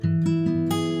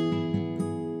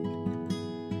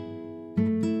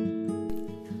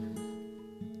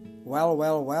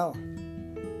Well.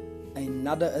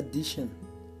 Another edition,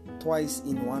 twice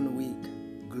in 1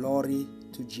 week. Glory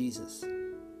to Jesus.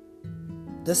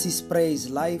 This is Praise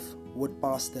Life with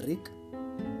Pastor Rick.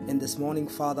 And this morning,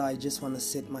 Father, I just want to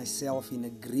set myself in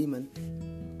agreement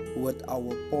with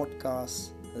our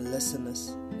podcast listeners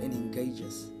and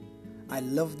engagers. I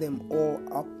lift them all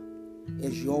up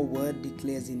as your word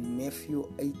declares in Matthew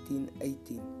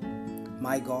 18:18.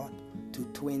 My God, to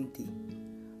 20.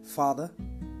 Father,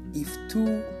 if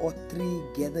 2 or 3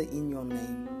 gather in your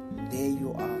name, there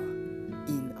you are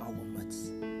in our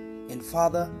midst. And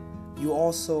Father, you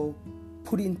also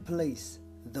put in place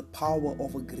the power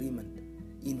of agreement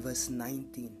in verse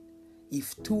 19.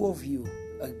 If 2 of you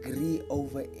agree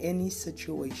over any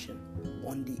situation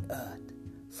on the earth,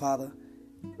 Father,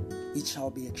 it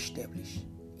shall be established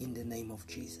in the name of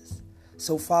Jesus.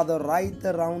 So Father, right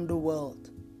around the world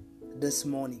this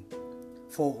morning,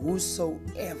 for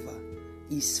whosoever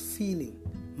is feeling,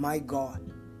 my God,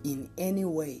 in any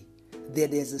way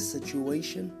that there's a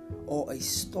situation or a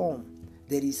storm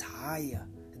that is higher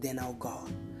than our God,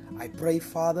 I pray,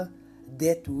 Father,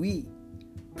 that we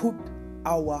put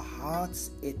our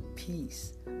hearts at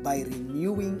peace by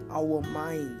renewing our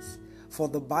minds. For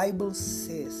the Bible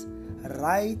says,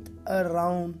 right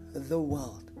around the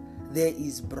world, there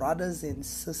is brothers and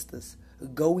sisters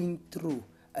going through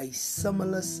a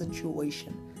similar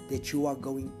situation that you are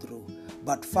going through.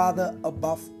 But Father,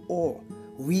 above all,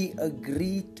 we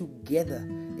agree together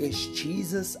as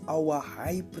Jesus, our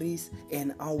high priest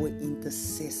and our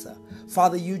intercessor.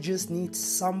 Father, you just need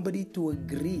somebody to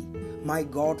agree. My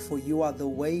God, for you are the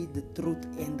way, the truth,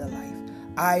 and the life.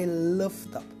 I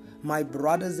lift up my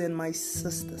brothers and my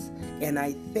sisters, and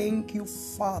I thank you,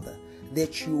 Father,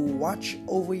 that you watch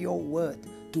over your word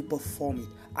to perform it.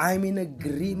 I'm in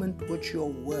agreement with your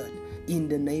word in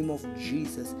the name of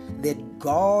Jesus, that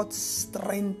God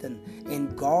strengthen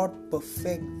and God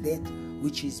perfect that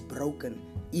which is broken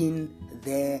in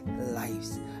their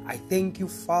lives. I thank you,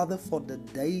 Father, for the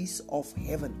days of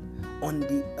heaven on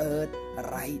the earth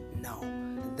right now.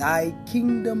 Thy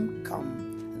kingdom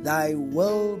come, thy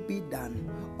will be done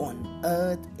on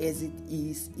earth as it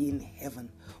is in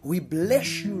heaven. We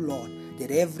bless you, Lord,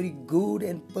 that every good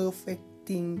and perfect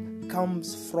thing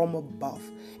comes from above,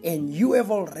 and you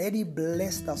have already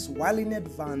blessed us well in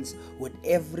advance with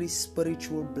every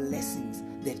spiritual blessings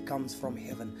that comes from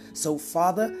heaven. So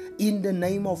Father, in the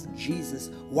name of Jesus,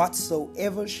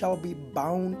 whatsoever shall be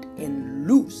bound and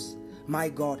loose, my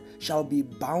God, shall be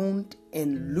bound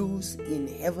and loose in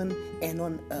heaven and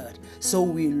on earth. So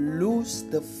we lose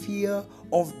the fear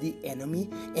of the enemy,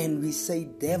 and we say,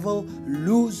 devil,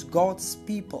 lose God's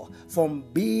people from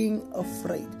being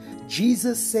afraid.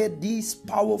 Jesus said these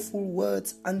powerful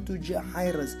words unto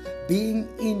Jairus, being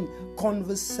in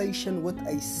conversation with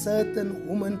a certain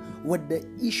woman with the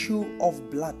issue of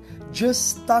blood,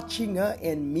 just touching her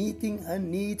and meeting her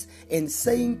needs and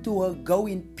saying to her, go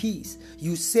in peace.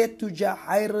 You said to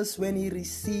Jairus when he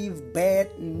received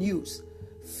bad news,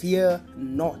 fear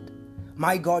not.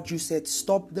 My God, you said,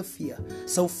 stop the fear.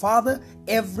 So Father,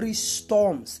 every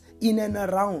storms in and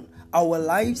around our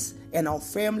lives and our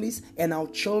families and our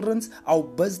children's, our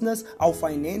business, our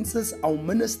finances, our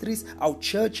ministries, our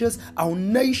churches, our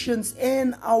nations,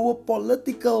 and our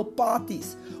political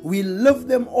parties, we lift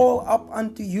them all up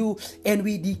unto you, and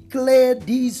we declare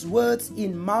these words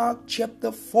in Mark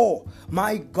chapter 4,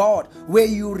 my God, where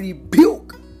you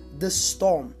rebuke the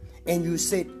storm and you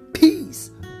said, peace,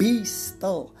 be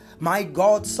still. My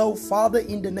God, so Father,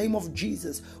 in the name of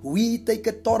Jesus, we take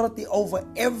authority over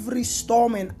every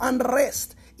storm and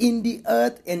unrest in the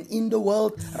earth and in the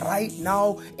world right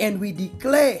now, and we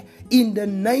declare in the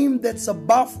name that's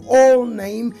above all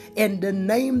name and the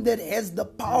name that has the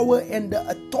power and the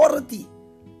authority,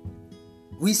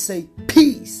 we say,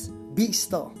 peace, be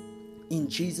still, in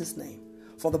Jesus' name.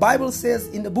 For the Bible says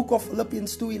in the book of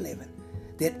Philippians 2:11,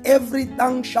 that every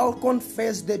tongue shall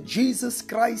confess that Jesus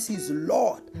Christ is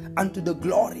Lord unto the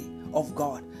glory of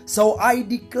God. So I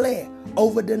declare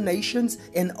over the nations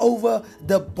and over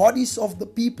the bodies of the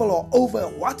people, or over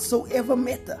whatsoever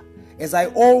matter, as I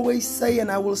always say,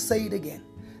 and I will say it again,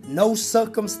 no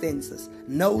circumstances,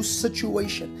 no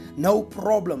situation, no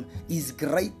problem is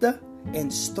greater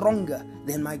and stronger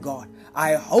than my God.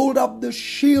 I hold up the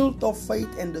shield of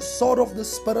faith and the sword of the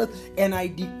Spirit, and I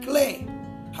declare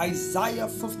Isaiah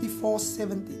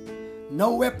 54:17,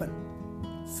 no weapon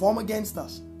formed against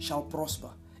us shall prosper,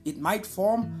 It might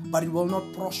form, but it will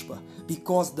not prosper,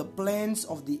 because the plans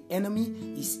of the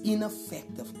enemy is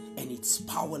ineffective and it's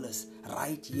powerless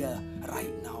right here,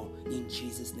 right now, in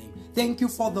Jesus' name. Thank you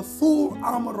for the full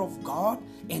armor of God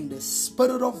and the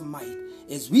spirit of might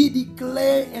as we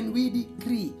declare and we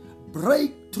decree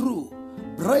breakthrough,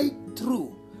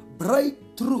 breakthrough,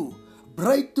 breakthrough.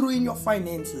 Breakthrough in your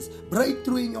finances,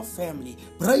 breakthrough in your family,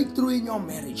 breakthrough in your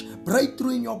marriage,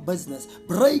 breakthrough in your business,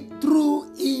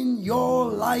 breakthrough in your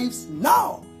lives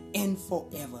now and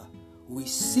forever. We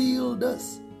seal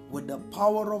this with the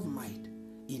power of might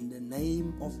in the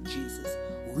name of Jesus.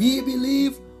 We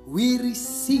believe, we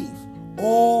receive.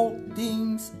 All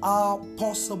things are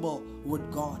possible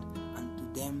with God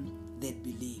unto them that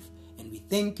believe. And we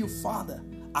thank you, Father.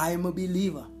 I am a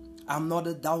believer. I'm not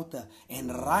a doubter. And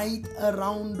right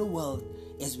around the world,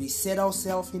 as we set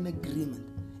ourselves in agreement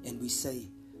and we say,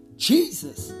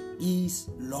 Jesus is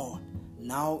Lord,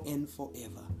 now and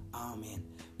forever. Amen.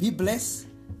 Be blessed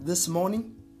this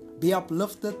morning. Be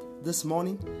uplifted this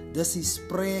morning. This is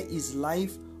Prayer is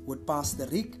Life with Pastor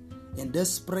Rick. And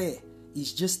this prayer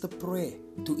is just a prayer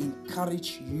to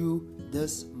encourage you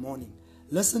this morning.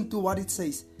 Listen to what it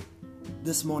says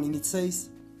this morning. It says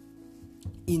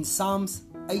in Psalms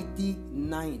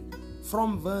 89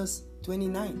 from verse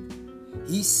 29,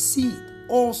 His seed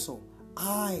also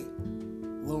I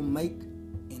will make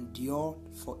endure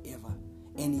forever,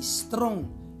 and His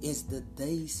throne as the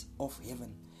days of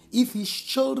heaven. If His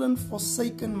children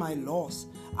forsaken my laws,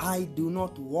 I do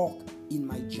not walk in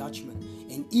my judgment.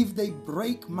 And if they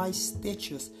break my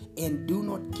statutes and do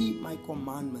not keep my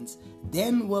commandments,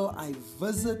 then will I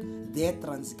visit their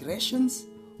transgressions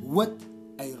with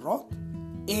a rod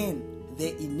and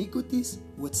their iniquities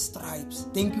with stripes.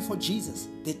 Thank you for Jesus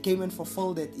that came and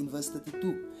fulfilled that in verse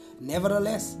 32.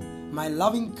 Nevertheless, my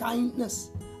loving kindness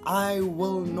I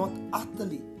will not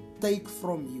utterly take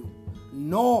from you,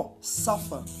 nor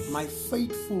suffer my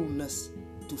faithfulness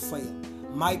to fail.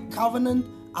 My covenant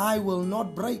I will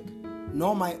not break,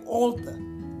 nor my altar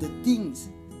the things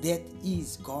that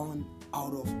is gone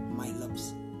out of my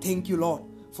lips. Thank you, Lord,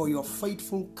 for your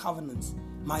faithful covenants,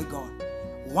 my God.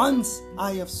 Once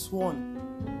I have sworn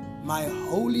my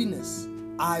holiness,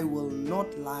 I will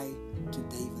not lie to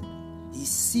David. His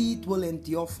seed will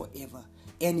endure forever,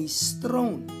 and his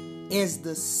throne as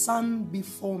the sun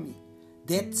before me.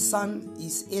 That sun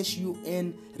is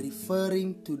S-U-N,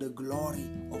 referring to the glory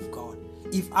of God.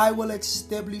 If I will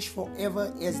establish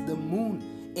forever as the moon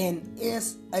and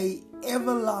as a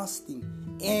everlasting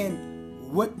and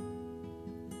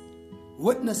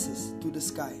witnesses to the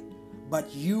sky.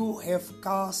 But you have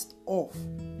cast off,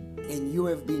 and you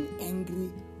have been angry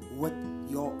with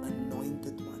your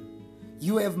anointed one.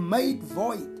 You have made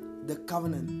void the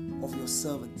covenant of your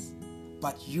servants,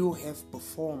 but you have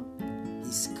performed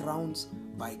his crowns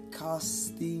by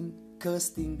cursing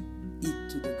it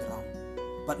to the ground.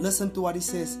 But listen to what he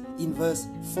says in verse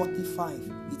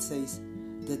 45. It says,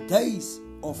 the days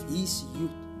of his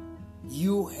youth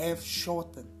you have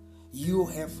shortened, you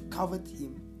have covered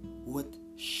him with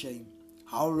shame.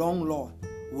 How long, Lord,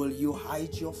 will you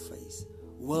hide your face?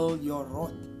 Will your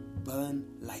wrath burn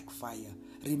like fire?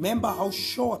 Remember how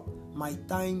short my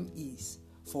time is,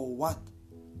 for what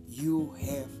you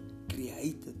have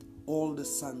created all the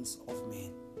sons of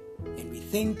men. And we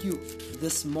thank you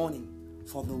this morning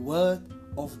for the word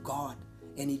of God.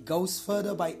 And it goes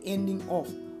further by ending off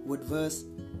with verse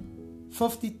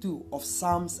 52 of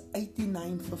Psalms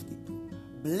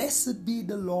 89:52. Blessed be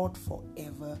the Lord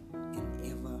forever and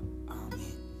ever.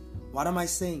 Amen. What am I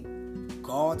saying?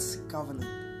 God's covenant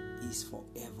is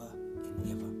forever and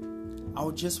ever. I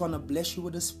would just want to bless you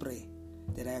with this prayer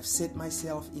that I have set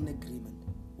myself in agreement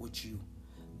with you.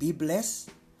 Be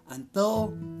blessed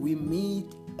until we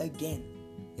meet again.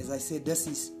 As I said, this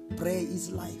is Prayer is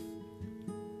Life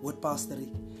with Pastor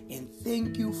Rick. And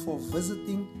thank you for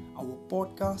visiting our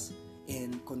podcast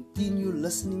and continue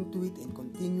listening to it and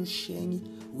continue sharing it.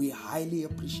 We highly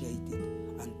appreciate it.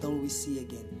 Until we see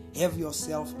again, have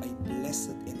yourself a blessed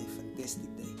and a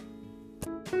fantastic day.